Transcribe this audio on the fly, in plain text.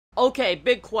Okay,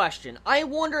 big question. I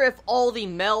wonder if all the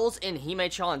males in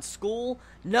Hime-chan's school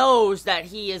knows that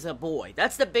he is a boy.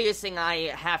 That's the biggest thing I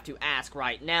have to ask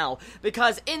right now,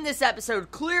 because in this episode,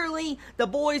 clearly, the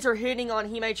boys are hitting on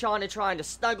Hime-chan and trying to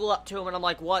snuggle up to him, and I'm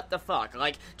like, what the fuck?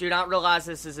 Like, do you not realize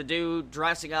this is a dude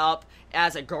dressing up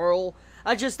as a girl?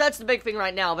 That's the big thing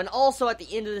right now. But also, at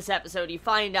the end of this episode, you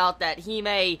find out that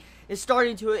Hime is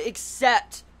starting to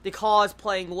accept the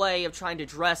cosplaying way of trying to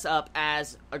dress up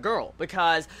as a girl,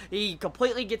 because he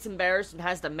completely gets embarrassed and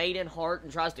has the maiden heart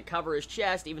and tries to cover his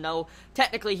chest, even though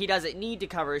technically he doesn't need to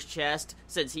cover his chest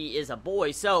since he is a boy.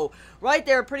 So right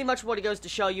there, pretty much what it goes to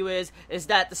show you is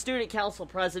that the student council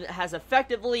president has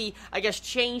effectively, I guess,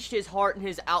 changed his heart and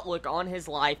his outlook on his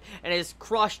life, and has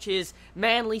crushed his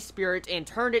manly spirit and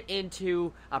turned it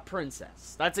into a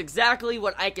princess. That's exactly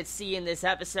what I could see in this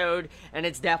episode, and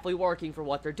it's definitely working for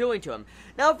what they're doing to him.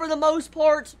 Now, for the most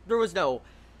part, there was no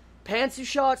pantsu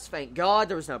shots, thank God.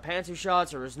 There was no pantsu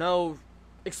shots. There was no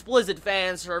explicit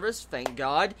fan service, thank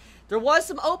God. There was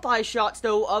some opie shots,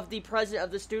 though, of the president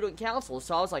of the student council.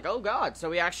 So I was like, oh God, so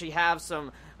we actually have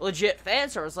some legit fan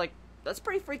service. Like, that's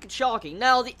pretty freaking shocking.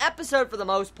 Now, the episode, for the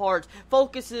most part,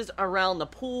 focuses around the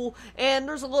pool, and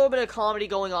there's a little bit of comedy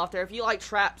going off there. If you like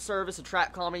trap service and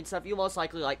trap comedy and stuff, you'll most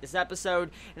likely like this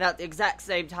episode. And at the exact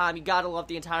same time, you gotta love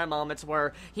the entire moments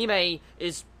where Hime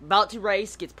is about to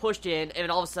race, gets pushed in,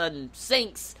 and all of a sudden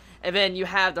sinks. And then you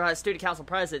have the student council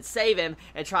president save him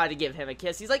and try to give him a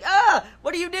kiss. He's like,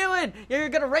 what are you doing? You're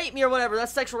gonna rape me or whatever.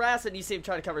 That's sexual harassment. And you see him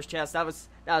trying to cover his chest. That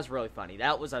was really funny.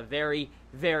 That was a very,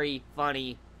 very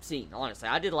funny scene, honestly.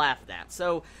 I did laugh at that.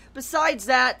 So, besides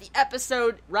that, the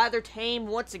episode, rather tame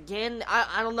once again.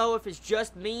 I don't know if it's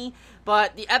just me,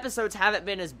 but the episodes haven't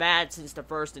been as bad since the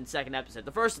first and second episode.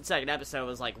 The first and second episode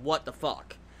was like, what the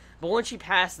fuck? But once you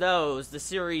pass those, the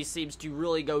series seems to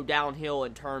really go downhill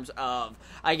in terms of,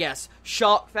 I guess,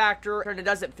 shock factor, and it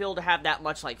doesn't feel to have that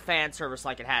much, like, fan service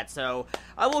like it had. So,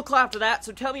 I will clap for that.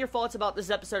 So, tell me your thoughts about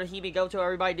this episode of Himegoto,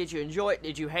 everybody. Did you enjoy it?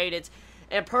 Did you hate it?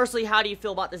 And personally, how do you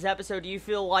feel about this episode? Do you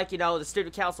feel like, the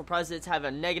student council presidents have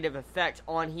a negative effect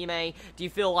on Hime? Do you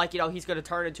feel like, he's going to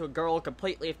turn into a girl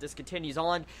completely if this continues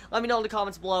on? Let me know in the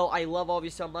comments below. I love all of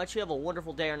you so much. You have a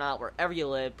wonderful day or night wherever you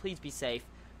live. Please be safe.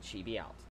 Chibi out.